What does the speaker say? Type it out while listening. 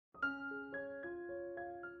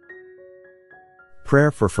Prayer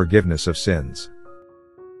for forgiveness of sins.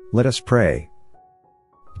 Let us pray.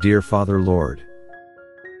 Dear Father Lord,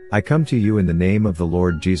 I come to you in the name of the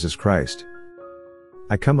Lord Jesus Christ.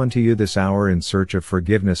 I come unto you this hour in search of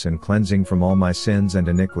forgiveness and cleansing from all my sins and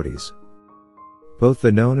iniquities, both the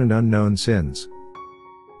known and unknown sins,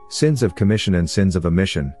 sins of commission and sins of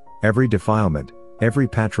omission, every defilement, every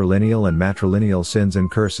patrilineal and matrilineal sins and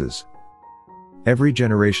curses, every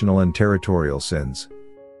generational and territorial sins.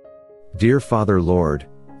 Dear Father Lord,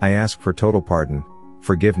 I ask for total pardon,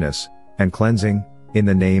 forgiveness, and cleansing, in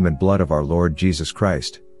the name and blood of our Lord Jesus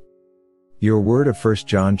Christ. Your word of 1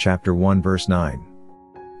 John chapter 1 verse 9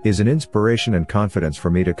 is an inspiration and confidence for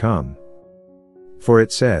me to come. For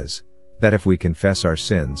it says, that if we confess our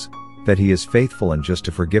sins, that He is faithful and just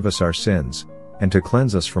to forgive us our sins, and to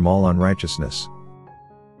cleanse us from all unrighteousness.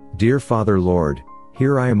 Dear Father Lord,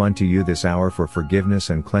 here I am unto you this hour for forgiveness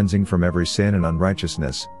and cleansing from every sin and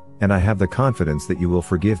unrighteousness, and I have the confidence that you will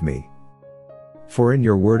forgive me. For in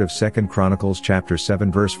your word of 2 Chronicles chapter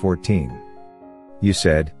 7 verse 14, you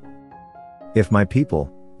said, if my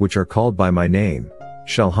people, which are called by my name,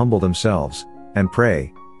 shall humble themselves, and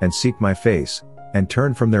pray, and seek my face, and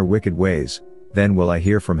turn from their wicked ways, then will I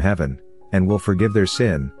hear from heaven, and will forgive their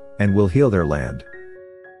sin, and will heal their land.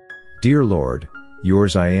 Dear Lord,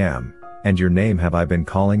 yours I am, and your name have I been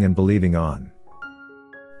calling and believing on.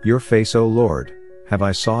 Your face, O Lord, have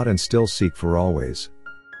I sought and still seek for always.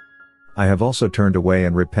 I have also turned away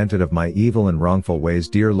and repented of my evil and wrongful ways,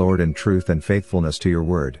 dear Lord, in truth and faithfulness to your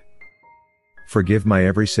word. Forgive my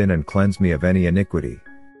every sin and cleanse me of any iniquity.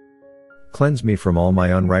 Cleanse me from all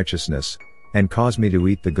my unrighteousness, and cause me to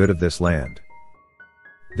eat the good of this land.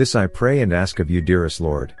 This I pray and ask of you, dearest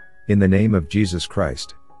Lord, in the name of Jesus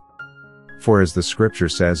Christ. For as the scripture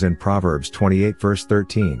says in Proverbs 28 verse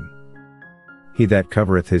 13, he that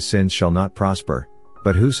covereth his sins shall not prosper,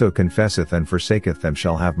 but whoso confesseth and forsaketh them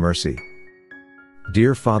shall have mercy.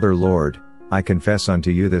 Dear Father Lord, I confess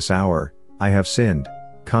unto you this hour, I have sinned,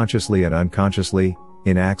 consciously and unconsciously,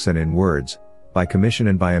 in acts and in words, by commission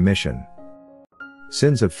and by omission.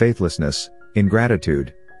 Sins of faithlessness,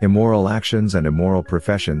 ingratitude, immoral actions and immoral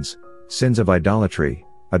professions, sins of idolatry,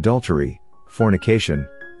 adultery, fornication,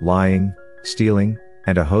 lying, stealing,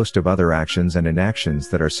 and a host of other actions and inactions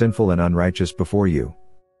that are sinful and unrighteous before you.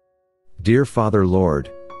 Dear Father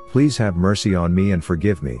Lord, please have mercy on me and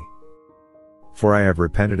forgive me. For I have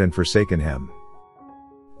repented and forsaken Him.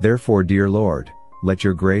 Therefore, dear Lord, let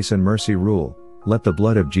your grace and mercy rule, let the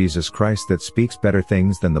blood of Jesus Christ that speaks better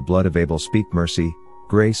things than the blood of Abel speak mercy,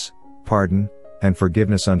 grace, pardon, and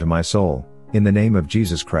forgiveness unto my soul, in the name of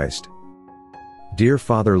Jesus Christ. Dear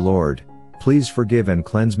Father Lord, please forgive and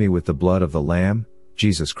cleanse me with the blood of the Lamb,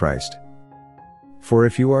 Jesus Christ. For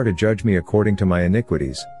if you are to judge me according to my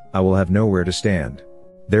iniquities, I will have nowhere to stand.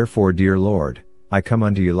 Therefore, dear Lord, I come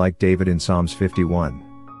unto you like David in Psalms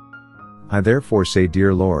 51. I therefore say,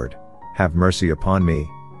 dear Lord, have mercy upon me,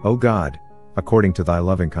 O God, according to thy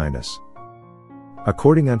loving kindness.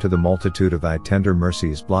 According unto the multitude of thy tender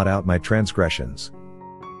mercies blot out my transgressions.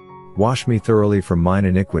 Wash me thoroughly from mine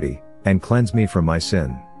iniquity, and cleanse me from my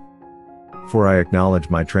sin. For I acknowledge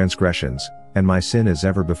my transgressions, and my sin is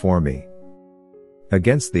ever before me.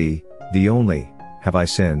 Against thee, thee only, have I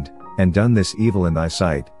sinned, and done this evil in thy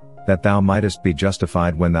sight, that thou mightest be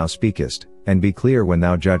justified when thou speakest, and be clear when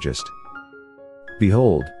thou judgest.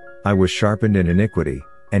 Behold, I was sharpened in iniquity,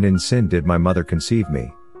 and in sin did my mother conceive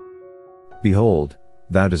me. Behold,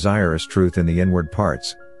 thou desirest truth in the inward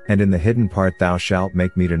parts, and in the hidden part thou shalt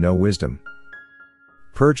make me to know wisdom.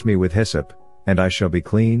 Purge me with hyssop, and I shall be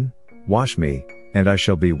clean, wash me, and I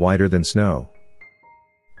shall be whiter than snow.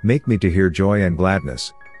 Make me to hear joy and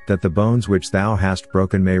gladness, that the bones which thou hast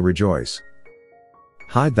broken may rejoice.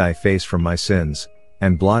 Hide thy face from my sins,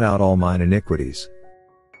 and blot out all mine iniquities.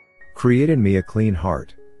 Create in me a clean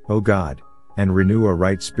heart, O God, and renew a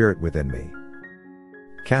right spirit within me.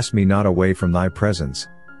 Cast me not away from thy presence,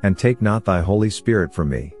 and take not thy Holy Spirit from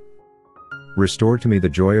me. Restore to me the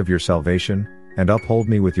joy of your salvation, and uphold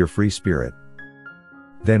me with your free spirit.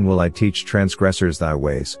 Then will I teach transgressors thy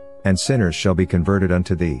ways, and sinners shall be converted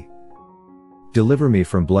unto thee. Deliver me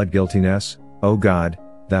from blood guiltiness, O God,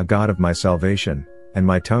 thou God of my salvation, and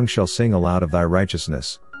my tongue shall sing aloud of thy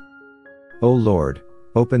righteousness. O Lord,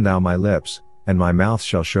 open thou my lips, and my mouth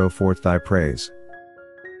shall show forth thy praise.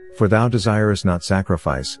 For thou desirest not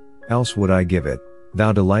sacrifice, else would I give it,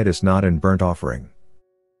 thou delightest not in burnt offering.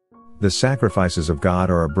 The sacrifices of God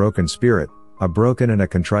are a broken spirit, a broken and a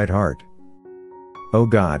contrite heart. O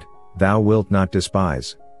God, thou wilt not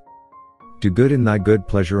despise. Do good in thy good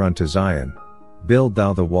pleasure unto Zion, build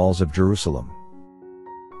thou the walls of Jerusalem.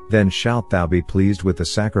 Then shalt thou be pleased with the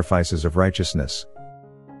sacrifices of righteousness,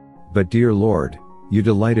 But dear Lord, you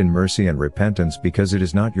delight in mercy and repentance, because it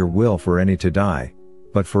is not your will for any to die,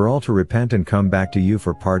 but for all to repent and come back to you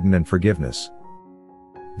for pardon and forgiveness.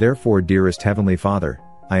 Therefore, dearest Heavenly Father,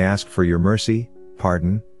 I ask for your mercy,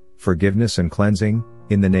 pardon, forgiveness and cleansing,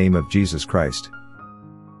 in the name of Jesus Christ.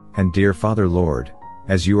 And dear Father Lord,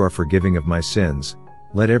 as you are forgiving of my sins,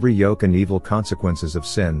 let every yoke and evil consequences of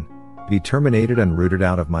sin be terminated and rooted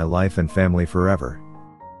out of my life and family forever.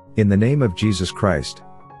 In the name of Jesus Christ.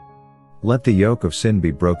 Let the yoke of sin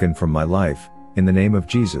be broken from my life, in the name of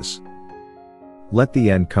Jesus. Let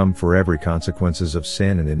the end come for every consequences of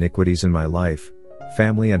sin and iniquities in my life,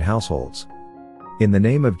 family and households. In the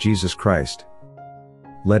name of Jesus Christ.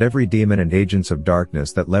 Let every demon and agents of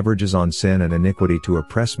darkness that leverages on sin and iniquity to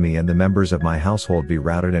oppress me and the members of my household be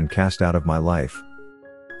routed and cast out of my life.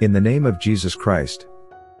 In the name of Jesus Christ.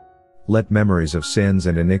 Let memories of sins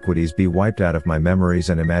and iniquities be wiped out of my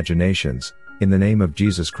memories and imaginations, in the name of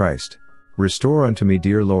Jesus Christ. Restore unto me,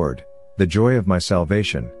 dear Lord, the joy of my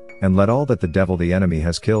salvation, and let all that the devil the enemy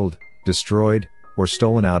has killed, destroyed, or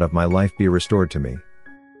stolen out of my life be restored to me.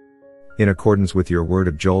 In accordance with your word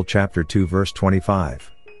of Joel chapter 2 verse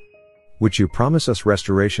 25. Which you promise us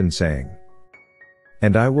restoration, saying,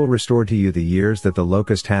 And I will restore to you the years that the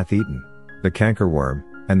locust hath eaten, the cankerworm,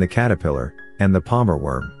 and the caterpillar, and the palmer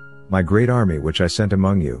worm, my great army which I sent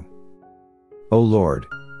among you. O Lord,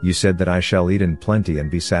 you said that I shall eat in plenty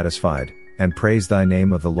and be satisfied, and praise thy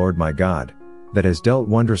name of the Lord my God, that has dealt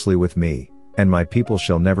wondrously with me, and my people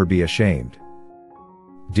shall never be ashamed.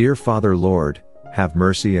 Dear Father Lord, have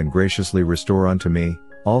mercy and graciously restore unto me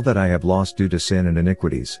all that I have lost due to sin and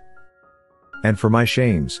iniquities. And for my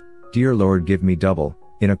shames, dear Lord, give me double,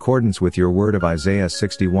 in accordance with your word of Isaiah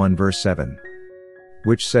 61 verse 7.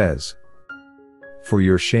 Which says, For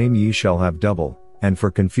your shame ye shall have double, and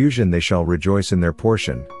for confusion they shall rejoice in their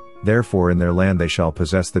portion, therefore in their land they shall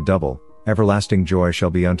possess the double, everlasting joy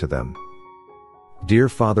shall be unto them. Dear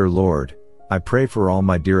Father Lord, I pray for all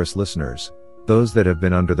my dearest listeners, those that have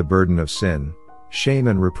been under the burden of sin, shame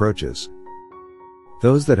and reproaches.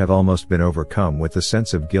 Those that have almost been overcome with the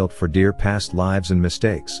sense of guilt for dear past lives and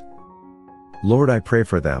mistakes. Lord, I pray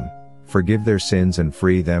for them, forgive their sins and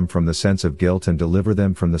free them from the sense of guilt and deliver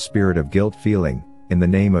them from the spirit of guilt feeling, in the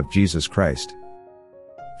name of Jesus Christ.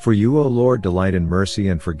 For you, O Lord, delight in mercy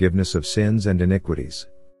and forgiveness of sins and iniquities.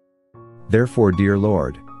 Therefore, dear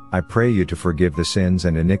Lord, I pray you to forgive the sins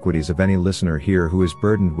and iniquities of any listener here who is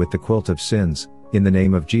burdened with the quilt of sins, in the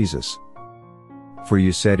name of Jesus. For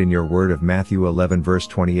you said in your word of Matthew 11 verse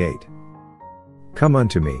 28, Come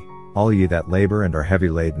unto me, all ye that labor and are heavy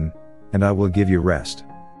laden, and I will give you rest.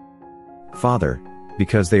 Father,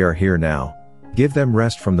 because they are here now, give them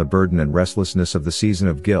rest from the burden and restlessness of the season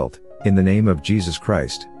of guilt, in the name of Jesus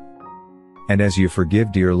Christ. And as you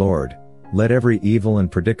forgive, dear Lord, let every evil and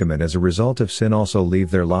predicament as a result of sin also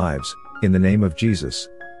leave their lives, in the name of Jesus.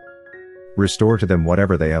 Restore to them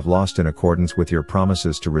whatever they have lost in accordance with your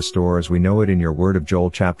promises to restore as we know it in your word of Joel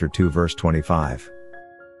chapter 2 verse 25.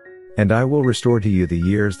 And I will restore to you the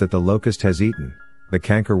years that the locust has eaten, the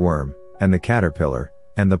cankerworm, and the caterpillar,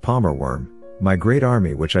 and the palmer worm, my great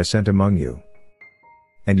army which I sent among you.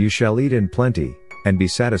 And you shall eat in plenty, and be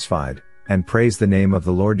satisfied, and praise the name of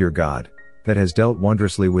the Lord your God, that has dealt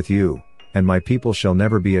wondrously with you, and my people shall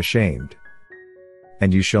never be ashamed.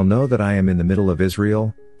 And you shall know that I am in the middle of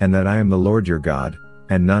Israel, and that I am the Lord your God,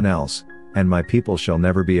 and none else, and my people shall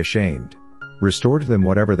never be ashamed. Restore to them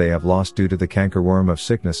whatever they have lost due to the cankerworm of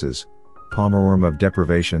sicknesses, palmerworm of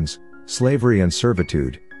deprivations, slavery and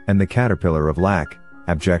servitude, and the caterpillar of lack,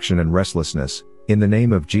 abjection and restlessness, in the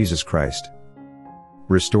name of Jesus Christ.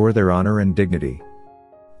 Restore their honor and dignity.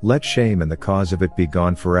 Let shame and the cause of it be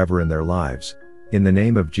gone forever in their lives, in the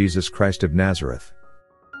name of Jesus Christ of Nazareth.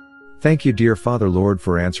 Thank you, dear Father Lord,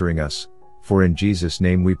 for answering us, for in Jesus'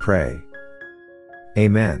 name we pray.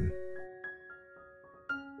 Amen.